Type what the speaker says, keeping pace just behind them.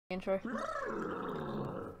Intro.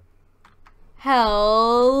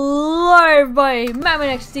 Hello everybody,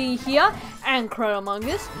 MammonXD here and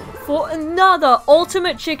Crotomungus for another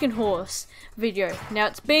Ultimate Chicken Horse video. Now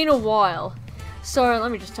it's been a while, so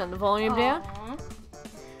let me just turn the volume down.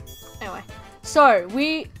 Anyway, so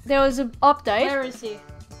there was an update. Where is he?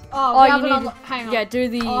 Oh, you need hang on. Yeah, do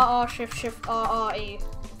the shift E.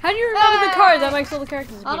 How do you remember the code? That makes all the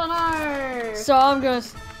characters I don't know.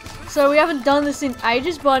 So we haven't done this in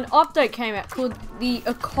ages, but an update came out called the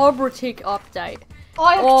Acobratic update. Oh,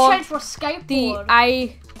 I have to change my skateboard.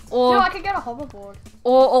 No, I could get a hoverboard.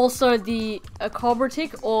 Or also the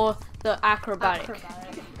Acobratic or the Acrobatic.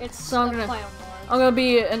 It's so I'm gonna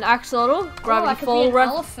be an axolotl, gravity fall an run.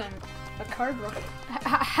 elephant, a cobra.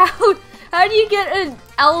 How do you get an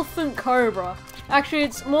elephant cobra? Actually,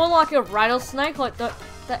 it's more like a rattlesnake. Like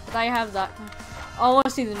they have that. I want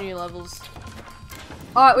to see the new levels.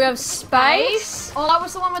 Alright, we have space. Oh, that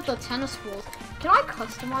was the one with the tennis balls. Can I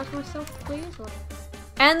customize myself, please?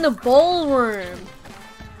 And the ballroom.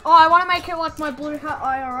 Oh, I want to make it like my blue hat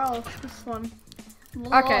IRL. This one.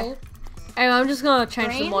 Okay. Anyway, I'm just going to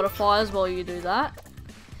change the modifiers while you do that.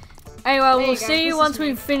 Anyway, we'll see you once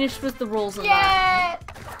we've finished with the rules and that.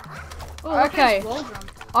 Oh, okay.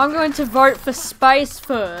 I'm going to vote for space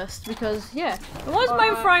first because, yeah. Why does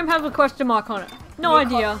mainframe have a question mark on it? No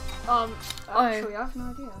idea. Actually, I have no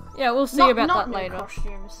idea. Yeah, we'll see about that later.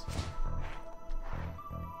 Costumes.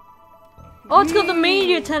 Oh, it's got the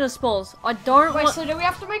media tennis balls. I don't Wait, so do we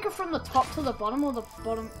have to make it from the top to the bottom or the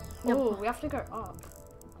bottom? Oh, we have to go up.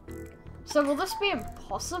 So will this be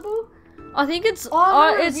impossible? I think it's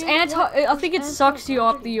I think it sucks you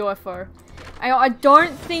up the UFO. I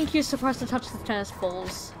don't think you're supposed to touch the tennis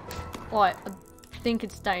balls. Like, I think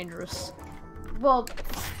it's dangerous. Well,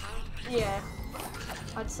 yeah,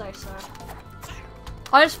 I'd say so.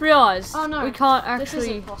 I just realised we can't actually. This is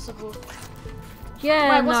impossible.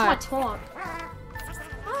 Yeah, wait, what's my taunt?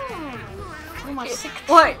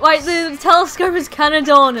 Wait, the telescope has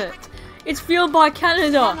Canada on it. It's fueled by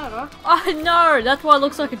Canada. I know, that's why it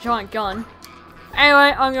looks like a giant gun.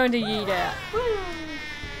 Anyway, I'm going to yeet out.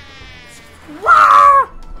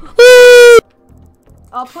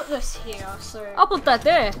 I'll put this here, so... I'll put that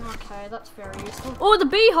there. Okay, that's very useful. Oh, the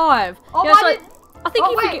beehive! Oh, yeah, I think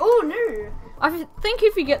new! I think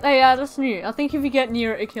if you get... that's new. I think if you get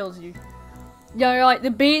near it, it kills you. Yeah, like,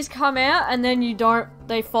 the bees come out, and then you don't...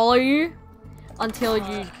 They follow you until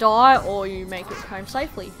you die, or you make it home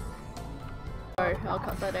safely. So, I'll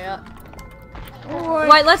cut that out. Oh,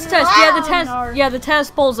 wait, let's test. Yeah, the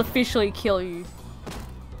tennis balls officially kill you.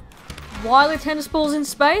 Why are the tennis balls in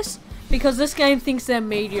space? Because this game thinks they're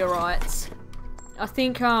meteorites. I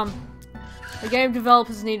think, the game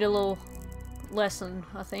developers need a little lesson,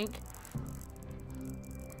 I think.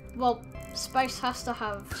 Well, space has to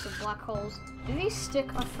have some black holes. Do these stick?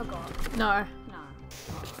 I forgot. No. No.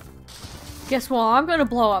 Guess what? I'm going to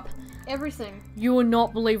blow up. Everything. You will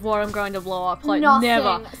not believe what I'm going to blow up. Like, Nothing.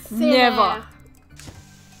 never. Thin Never. air.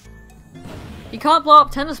 You can't blow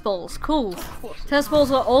up tennis balls. Cool. Tennis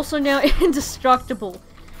balls are also now indestructible.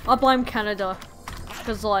 I blame Canada.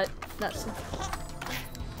 Because, like, that's...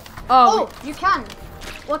 Oh, you can.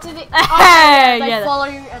 What did it... Hey, they follow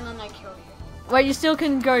you and then they kill you. Wait, you still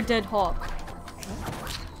can go dead hop.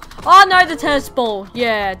 Oh no, the tennis ball.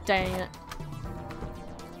 Yeah, dang it.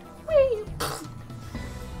 Whee.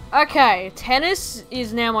 Okay, tennis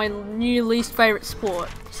is now my new least favourite sport.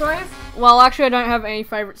 Sorry? Well, actually I don't have any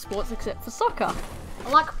favourite sports except for soccer. I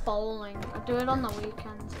like bowling. I do it on the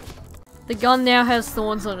weekends. The gun now has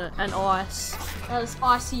thorns on it and ice. There's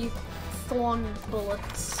icy thorn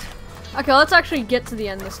bullets. Okay, let's actually get to the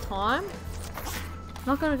end this time.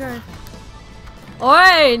 Not gonna go.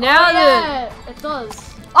 Oi, now it does.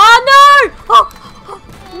 Oh no! Oh,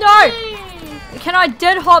 no! Can I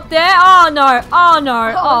dead hop there? Oh no! Oh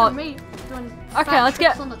no! Oh. Okay, let's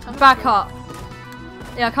get back up.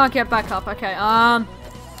 Yeah, I can't get back up. Okay, I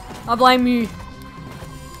blame you.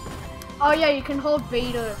 Oh yeah, you can hold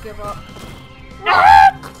B to give up.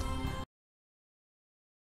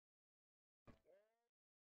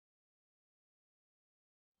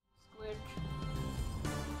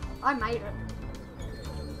 I made it.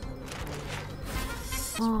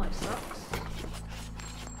 This place sucks.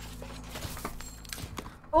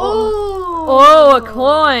 Oh, a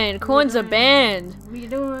coin! Coins are banned. What are you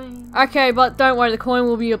doing? Okay, but don't worry, the coin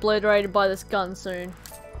will be obliterated by this gun soon.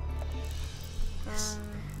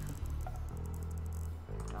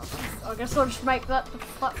 I guess I'll just make that the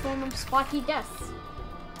platform of spiky death.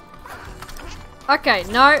 Okay,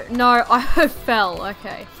 no, I fell.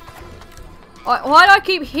 Okay. Why do I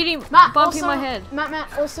keep bumping my head?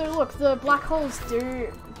 Matt, also look, the black holes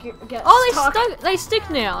do get Oh, stuck. they stick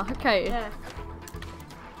now. Okay. Yeah.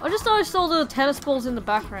 I just noticed all the tennis balls in the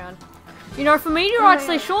background. You know, for meteorites,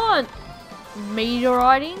 they sure aren't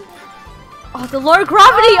meteoriting. Oh, the low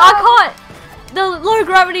gravity! I can't! The low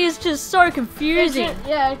gravity is just so confusing.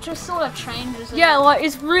 It just sort of changes. Yeah, like,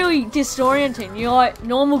 it's really disorienting. You're like,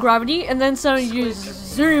 normal gravity, and then suddenly you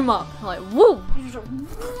zoom up. Like, woo!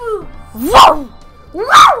 Whoa!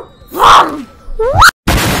 Whoa!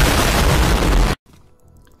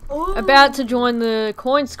 About to join the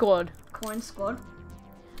coin squad. Coin squad?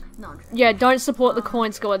 No. Yeah, don't support the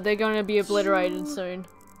coin squad. They're going to be obliterated soon.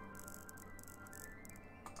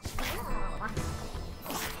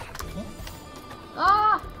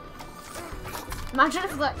 Ah! Imagine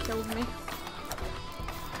if that killed me.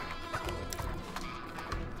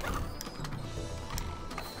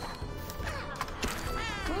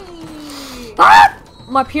 Ah!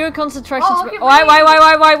 My pure concentration. Oh, Wait.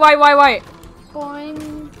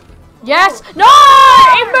 Boing. Yes. Oh. No!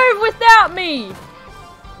 It moved without me.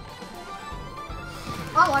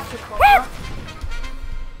 I like your cobra.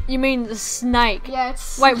 You mean the snake? Yeah,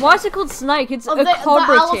 it's. Wait, why is it called snake? It's the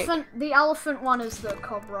Acobratic. The elephant one is the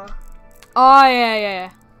cobra. Oh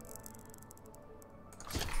yeah.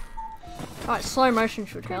 Alright, slow motion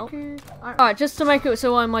should help. Alright, just to make it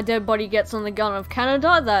so when my dead body gets on the gun of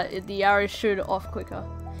Canada, that the arrows shoot off quicker.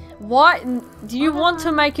 Why? Do you want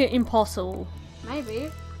to make it impossible?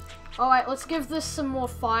 Maybe. Alright, let's give this some more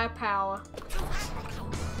firepower.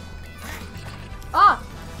 Ah!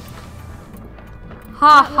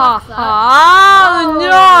 Ha ha ha!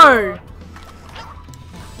 No!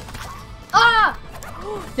 Ah!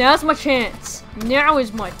 Now's my chance. Now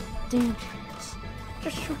is my damn chance.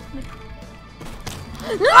 Just shoot me.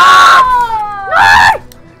 No!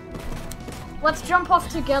 Let's jump off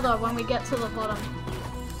together when we get to the bottom.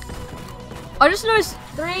 I just noticed.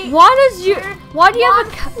 3. Why do you have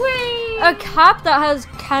a a cap that has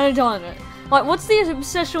Canada on it? Like, what's the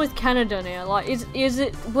obsession with Canada now? Like, is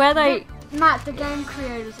it where they? Matt, the game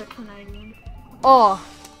creators are Canadian. Oh,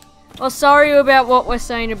 well, sorry about what we're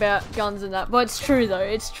saying about guns and that, but it's true though.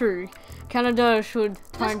 It's true. Canada should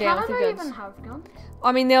tone down for guns. Does Canada even have guns?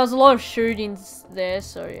 I mean, there was a lot of shootings there,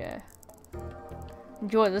 so yeah.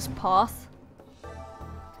 Enjoy this path.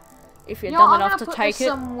 If you're dumb enough to take it.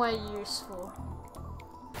 Somewhere useful.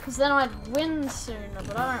 Because then I'd win sooner,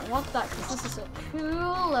 but I don't want that because this is a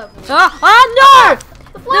cool level. Ah, no!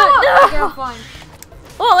 The flower! Okay, fine.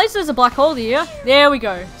 Well, at least there's a black hole here. There we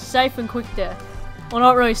go. Safe and quick death. Well,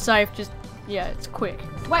 not really safe, just, yeah, it's quick.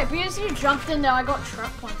 Wait, because you jumped in there, I got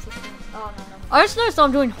trapped once. Oh, no. I just noticed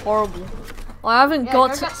I'm doing horrible. I haven't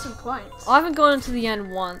got get some points. I haven't gotten to the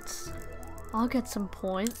end once. I'll get some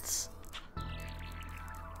points.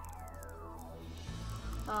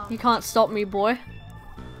 You can't stop me, boy.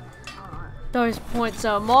 Alright. Those points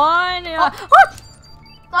are mine.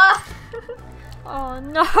 Ah! Oh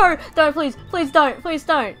no! Don't, please don't, please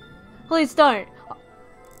don't. Please don't.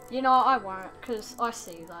 You know, I won't, because I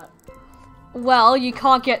see that. Well, you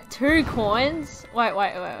can't get 2 coins. Wait.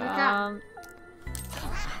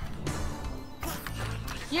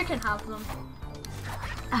 You can have them.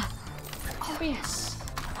 Oh, yes.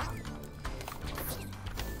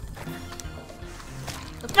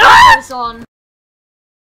 The pressure is on.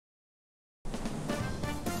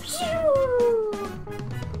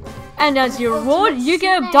 And as your reward, you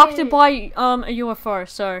get abducted by a UFO,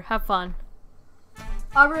 so have fun.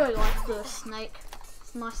 I really like the snake.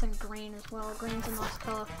 It's nice and green as well. Green's a nice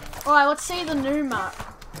colour. Alright, let's see the new map.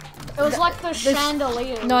 It was like the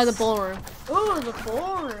chandeliers. No, the ballroom. Ooh, the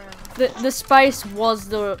ballroom. The space was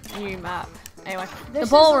the new map. Anyway, the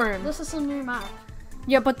ballroom. This is a new map.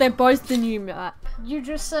 Yeah, but they're both the new map. You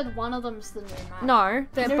just said one of them's the new map. No,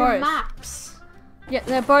 they're new both. maps. Yeah,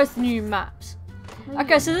 they're both new maps.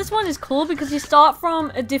 Okay, so this one is cool because you start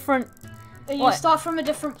from a different. You start from a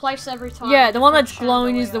different place every time. Yeah, the one that's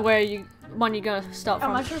glowing is the one you're gonna start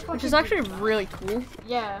from, which is actually really cool.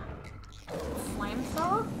 Yeah.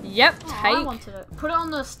 Flamethrower? Yep. Oh, take. I wanted it. Put it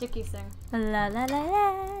on the sticky thing. La la la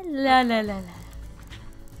la la la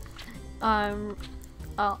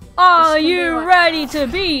la. Are you ready to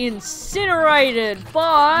be incinerated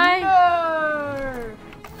by? No!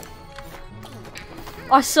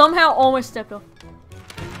 I somehow almost stepped off.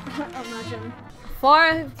 Imagine.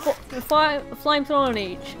 Fire, flamethrower on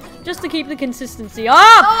each, just to keep the consistency. No!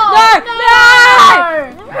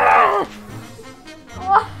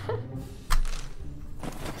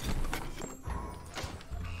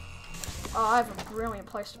 Oh, I have a brilliant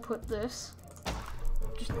place to put this.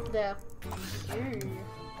 Just there.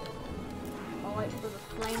 I'll wait for the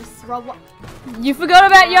flamethrower. You forgot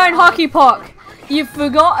about your own hockey puck. You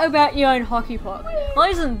forgot about your own hockey puck. Well,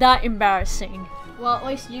 isn't that embarrassing? Well, at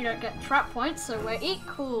least you don't get trap points, so we're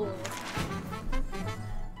equal.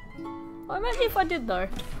 Well, imagine if I did though.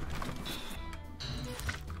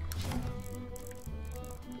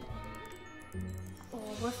 Oh,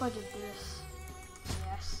 what if I did this?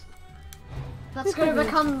 Yes. That's gonna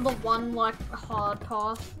become the one, like, hard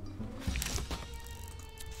path.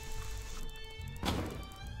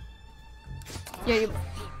 Yeah, you...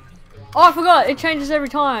 Oh, I forgot. It changes every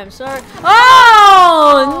time, so...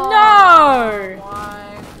 Oh, no!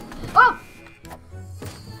 Why? Oh!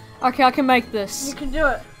 Okay, I can make this. You can do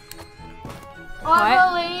it. Right. I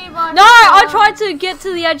believe I No, I tried to get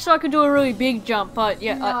to the edge so I could do a really big jump, but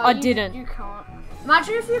yeah, No, I didn't. You can't.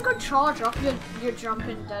 Imagine if you could charge up your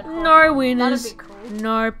jumping dead hard. No winners, That'd be cool.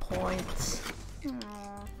 no points.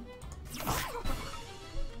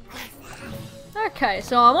 Okay,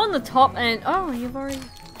 so I'm on the top and... Oh, you've already...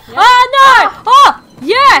 Yep. Oh, no! Oh,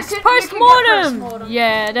 yes! You can Post-mortem! get post-mortem.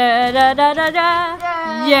 Yeah,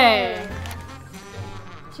 da. Yeah.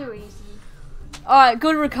 Too easy. Alright,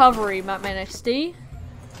 good recovery, Matman XD.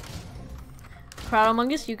 Crowd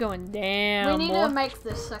Among Us, you're going down, We need boy. to make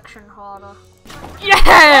this section harder.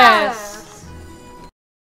 Yes!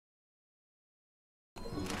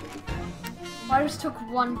 I just took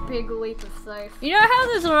one big leap of faith. You know how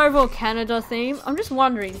there's an overall Canada theme? I'm just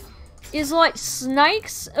wondering, is like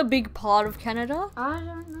snakes a big part of Canada? I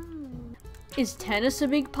don't know. Is tennis a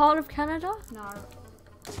big part of Canada? No.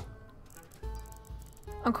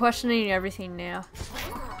 I'm questioning everything now.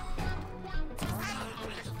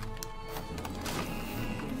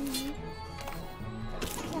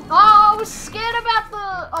 Oh, I was scared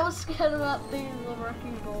about the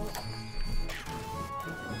wrecking ball.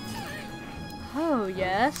 Oh,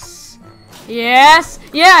 yes. Yes!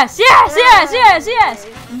 Yes! Yes! Yes! Yes! Yes!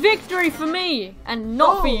 Victory for me! And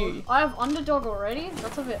not for you. I have underdog already?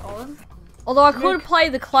 That's a bit odd. Although I could play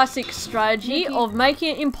the classic strategy Mickey. of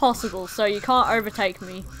making it impossible so you can't overtake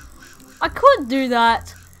me. I could do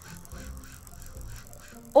that.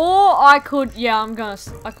 Or I could, yeah, I'm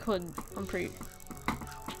pretty...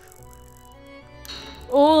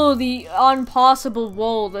 Oh, the unpassable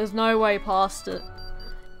wall. There's no way past it.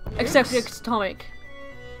 Except it's atomic.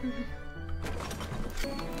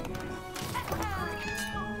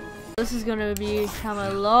 This is gonna become a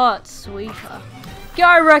lot sweeter.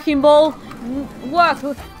 Go, Wrecking Ball! Work!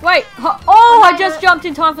 Wait! Oh, I just jumped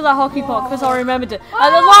in time for that hockey puck because I remembered it. At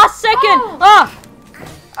the last second! Ah!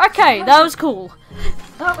 Okay, that was cool.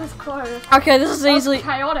 That was close. Okay, this is easily...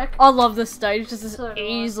 chaotic. I love this stage. This is So do I.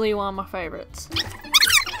 easily one of my favorites.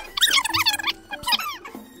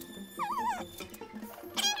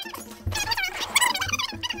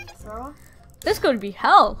 Thrower? This could be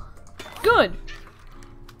hell. Good.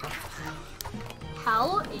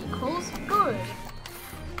 Hell equals good.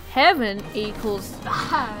 Heaven equals...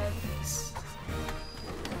 Bad.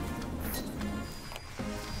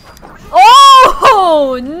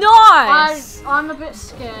 Oh, nice! I'm a bit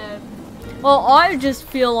scared. Well, I just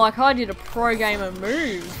feel like I did a pro gamer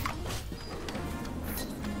move.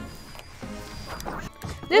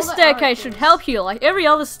 This All the staircase should arrows. help you like every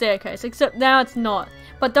other staircase, except now it's not.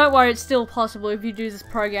 But don't worry, it's still possible if you do this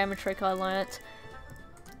pro gamer trick I learnt.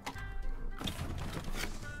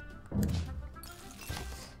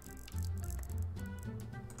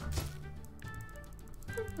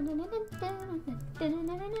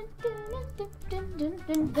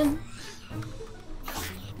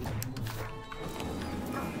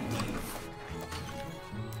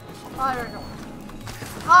 I don't know.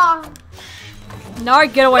 Ah! No,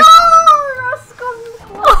 get away. No! That's gotten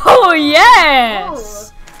close. Oh,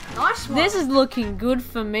 yes! Oh, nice one. This is looking good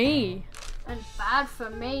for me. And bad for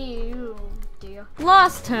me. Oh dear.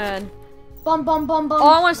 Last turn. Bum bum bum bum. Oh,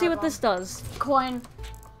 I want to see what this does. Coin.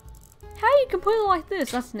 How you can put it like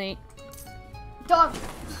this? That's neat. Done.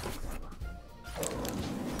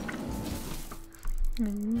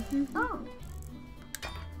 Mm-hmm. Oh.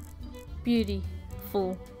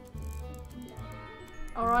 Beautiful.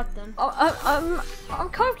 Alright then. Oh, I'm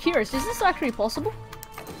kind of curious. Is this actually possible?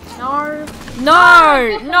 No.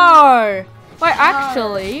 No, no. Wait,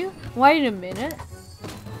 actually, wait a minute.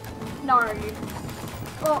 No.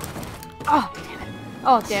 Oh. Oh, damn it.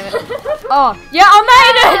 Oh, damn it. Oh, yeah, I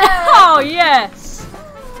made it. Oh, yes.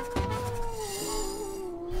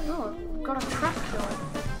 Oh, got a track shot.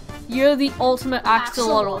 You're the ultimate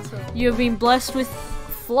axolotl. Axolotl. You've been blessed with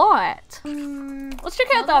flight. Let's check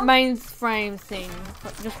out that Another? mainframe thing,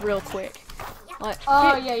 just real quick. Like,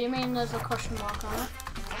 Oh yeah, yeah, you mean there's a question mark on it?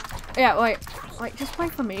 yeah, wait, just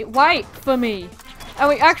wait for me. Wait for me. Oh,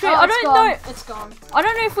 wait, actually, Oh, I it's don't gone. know. It's gone. I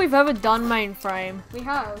don't know if we've ever done mainframe. We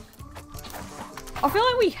have. I feel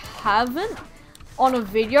like we haven't on a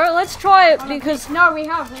video. Let's try it because no, we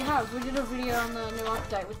have. We did a video on the new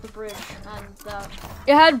update with the bridge and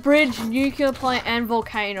it had bridge, nuclear plant, and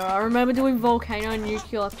volcano. I remember doing volcano and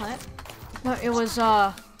nuclear plant. No, it was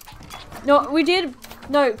no, we did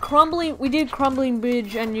crumbling. We did crumbling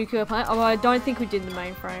bridge and nuclear plant. Although I don't think we did the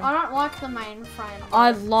mainframe. I don't like the mainframe.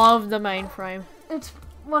 I love the mainframe. It's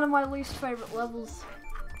one of my least favorite levels.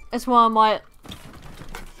 It's one of my.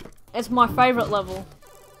 It's my favorite level,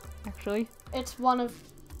 actually. It's my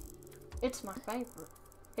favorite.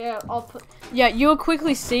 Yeah, I'll put. Yeah, you'll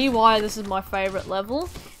quickly see why this is my favorite level,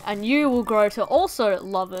 and you will grow to also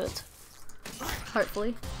love it.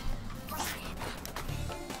 Hopefully.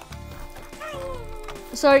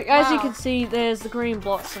 So, as you can see, there's the green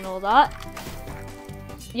blocks and all that.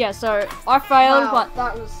 Yeah, so I failed, but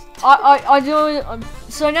that was. I do.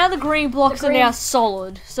 So now the green blocks are now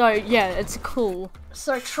solid. So yeah, it's cool.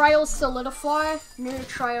 So trails solidify. New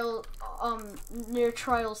trails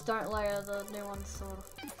don't layer. The new ones sort of.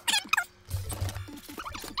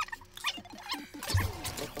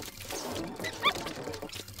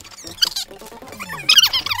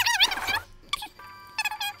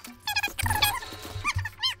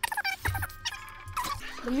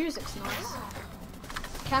 The music's nice.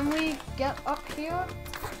 Can we get up here?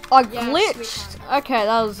 I Yes, glitched. Okay,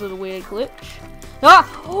 that was a little weird glitch. Ah!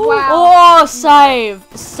 Wow. Oh, save.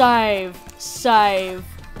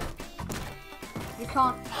 You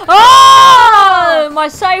can't. Ah! My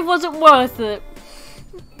save wasn't worth it.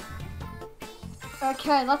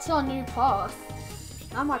 Okay, that's our new path.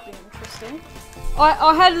 That might be interesting.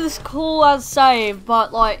 I had this cool as save,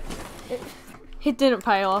 but like it didn't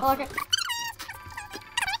pay off. I like it.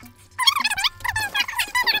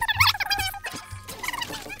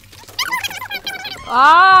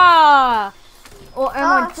 Ah! Or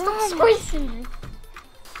am I Stop dead? squeezing me.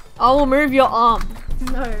 I will move your arm.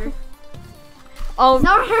 No. Oh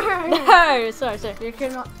No! no! Sorry. You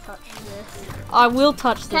cannot touch this. I will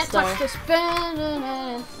touch this Can't though. touch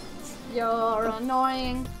this. You're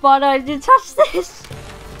annoying. But I did touch this.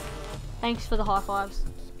 Thanks for the high fives.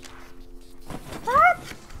 What?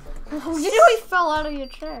 You nearly fell out of your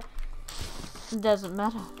chair. It doesn't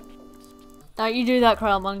matter. Don't you do that,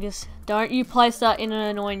 Crowdmongers. Don't you place that in an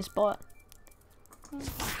annoying spot.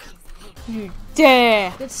 You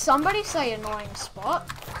dare! Did somebody say annoying spot?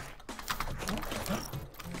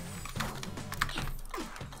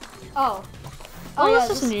 Oh. Oh, yeah,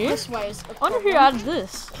 this is new. This way is I wonder who added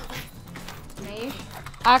this. Me.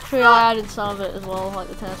 Actually, I added some of it as well, like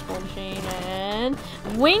the tennis ball machine and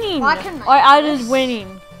winning. I can make added this.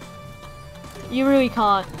 winning. You really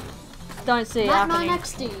can't. Don't see it Batman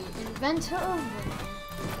happening. XD, inventor of winning.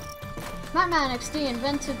 Batman XD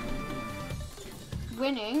invented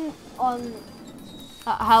winning on.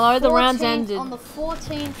 Hello, the round's 14th ended. On the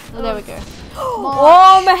 14th. Oh, there we go. March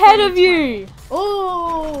Oh, I'm ahead of you.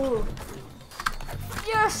 Oh!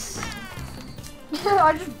 Yes!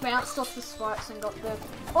 I just bounced off the spikes and got there.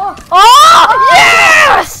 Oh! Oh,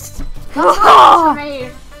 yes! That's happened to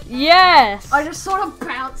me. Yes. I just sort of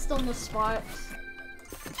bounced on the spikes.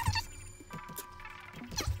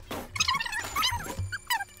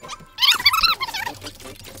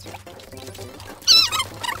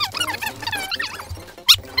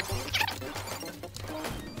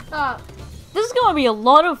 This is gonna be a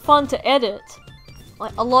lot of fun to edit.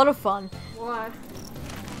 Like, a lot of fun. Why?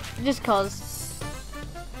 Just cause.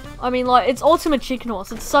 I mean, like, it's Ultimate Chicken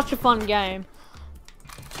Horse. It's such a fun game.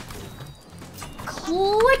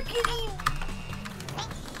 Clickety!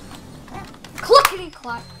 Clickety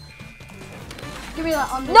clack. Give me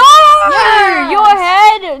that under. No! Yes! Your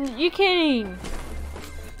head! You kidding?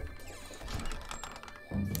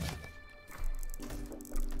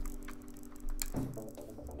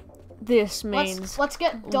 This means Let's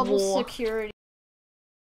get double war. security.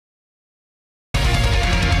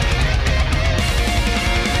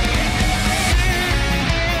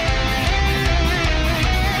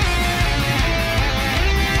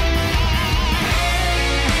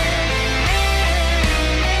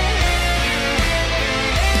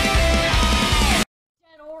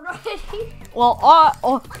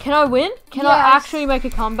 Well, can I win? Can I Yes. actually make a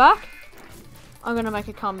comeback? I'm gonna make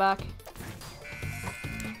a comeback.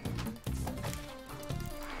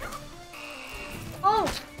 Oh!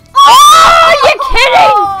 Oh, Oh!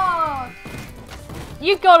 you're kidding!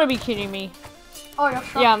 You gotta be kidding me. Oh, you're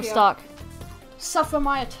stuck Yeah, I'm here. stuck. Suffer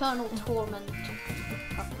my eternal torment.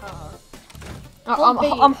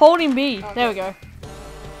 I'm holding B. Okay. There we go.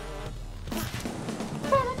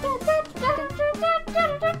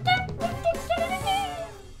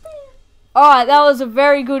 Alright, that was a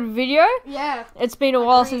very good video. Yeah. It's been a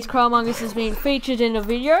while since Crowmongus has been featured in a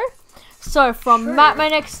video. So from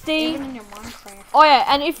MapmanXD. Even in your Minecraft. Oh yeah,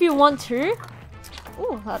 and if you want to,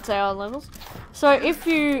 ooh, that's our levels. So if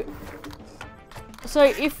you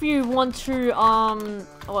want to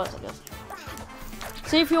what is it, guys?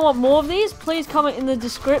 So if you want more of these, please comment in the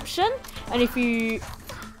description. And if you,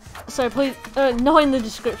 please, not in the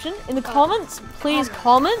description, in the comments, please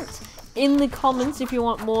comment in the comments if you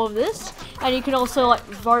want more of this. And you can also like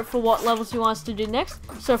vote for what levels you want us to do next.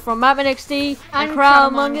 So from MapmanXD and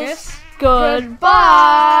Crowmongus,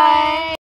 goodbye.